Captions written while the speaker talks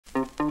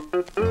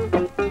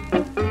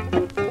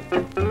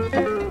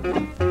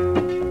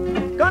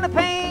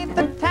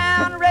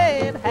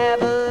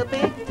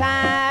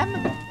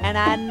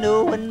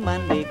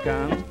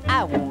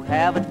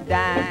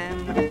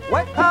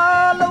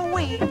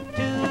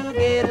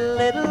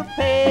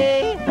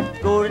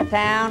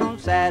town on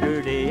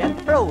Saturday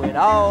and throw it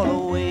all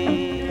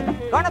away.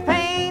 Gonna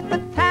paint the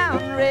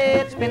town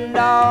red, spend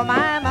all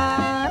my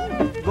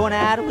money. Going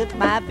out with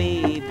my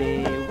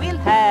baby, we'll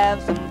have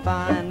some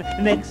fun.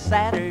 Next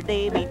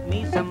Saturday, meet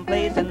me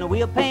someplace and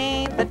we'll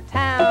paint the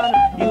town.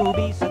 You'll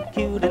be so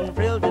cute and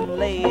frilled and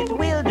lace,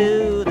 we'll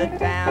do the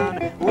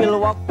town. We'll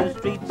walk the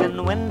streets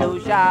and window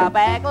shop,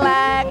 act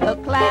like a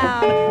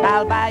clown.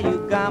 I'll buy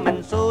you gum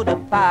and soda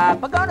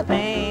pop. We're gonna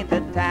paint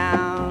the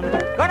town.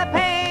 Gonna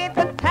paint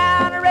the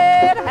town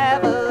red,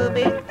 have a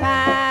big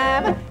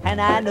time.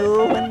 And I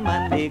know when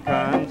Monday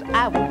comes,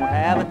 I won't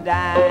have a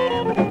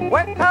dime.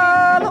 Work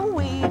all a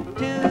week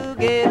to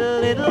get a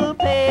little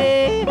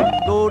pay.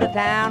 Go to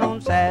town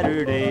on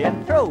Saturday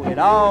and throw it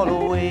all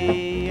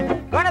away.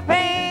 Gonna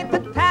paint the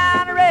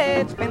town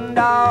red, spend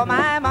all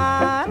my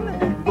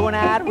money. Going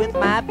out with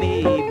my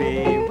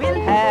baby,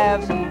 we'll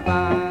have some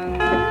fun.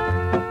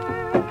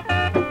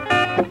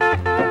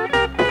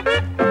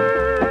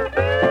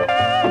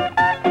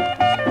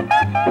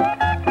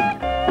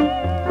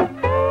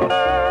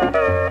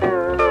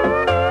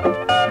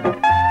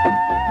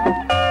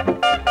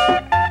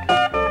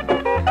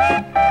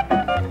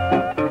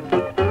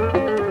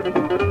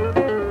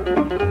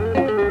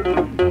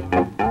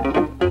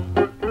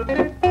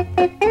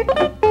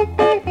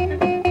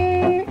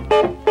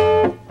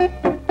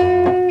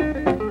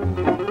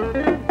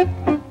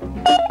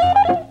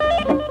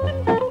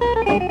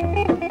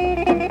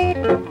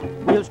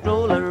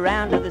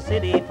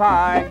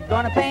 Park.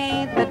 Gonna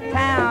paint the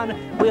town.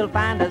 We'll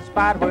find a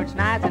spot where it's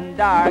nice and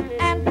dark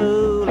and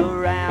fool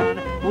around.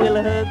 We'll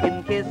hug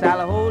and kiss,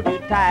 I'll hold you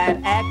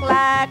tight, act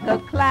like a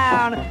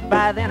clown.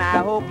 By then I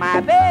hope my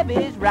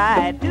baby's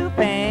right to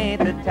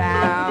paint the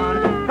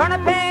town. Gonna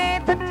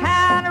paint the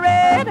town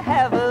red,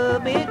 have a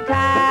big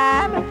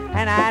time.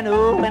 And I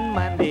know when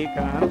Monday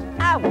comes,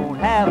 I won't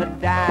have a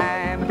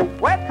dime.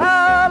 Work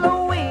all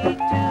a week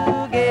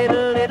to get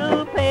a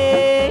little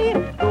pay.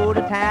 Go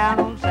to town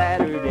on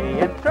Saturday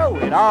and throw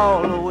it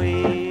all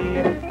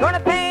away. Gonna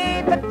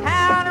paint the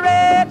town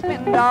red,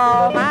 spend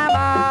all my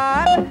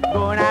money.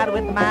 Going out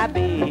with my baby.